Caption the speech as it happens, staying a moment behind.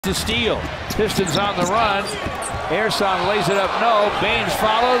The steal. Pistons on the run. Airson lays it up. No. Baynes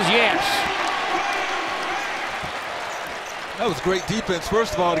follows. Yes. That was great defense,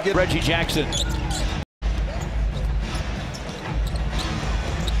 first of all, to get Reggie Jackson.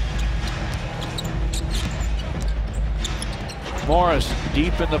 Morris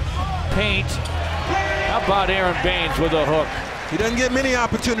deep in the paint. How about Aron Baynes with a hook? He doesn't get many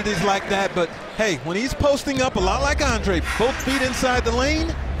opportunities like that, but hey, when he's posting up a lot like Andre, both feet inside the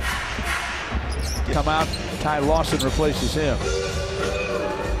lane. Come out, Ty Lawson replaces him.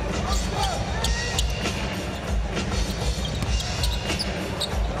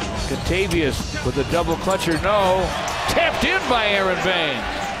 Contavious with a double clutcher, no. Tapped in by Aron Baynes.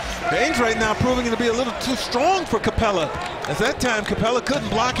 Baynes right now proving to be a little too strong for Capella. At that time, Capella couldn't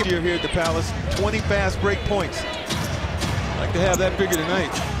block it here at the Palace. 20 fast break points. Like to have that figure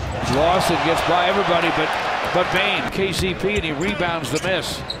tonight. Lawson gets by everybody but Baynes. KCP, and he rebounds the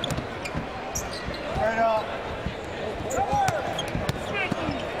miss.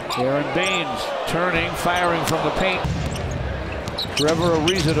 Aron Baynes turning, firing from the paint. Trevor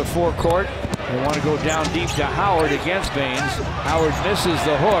Ariza to forecourt. They want to go down deep to Howard against Baynes. Howard misses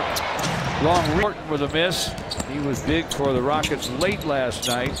the hook. Long Morton with a miss. He was big for the Rockets late last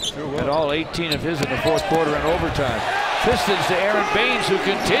night. Had all 18 of his in the fourth quarter and overtime. Pistons to Aron Baynes, who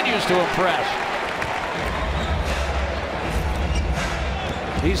continues to impress.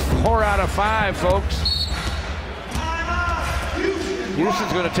 He's 4 out of 5, folks.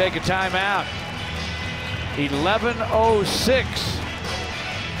 Houston's going to take a timeout.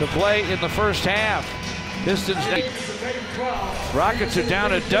 11:06 to play in the first half. Pistons. Rockets are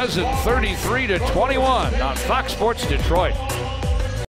down a dozen, 33-21 on Fox Sports Detroit.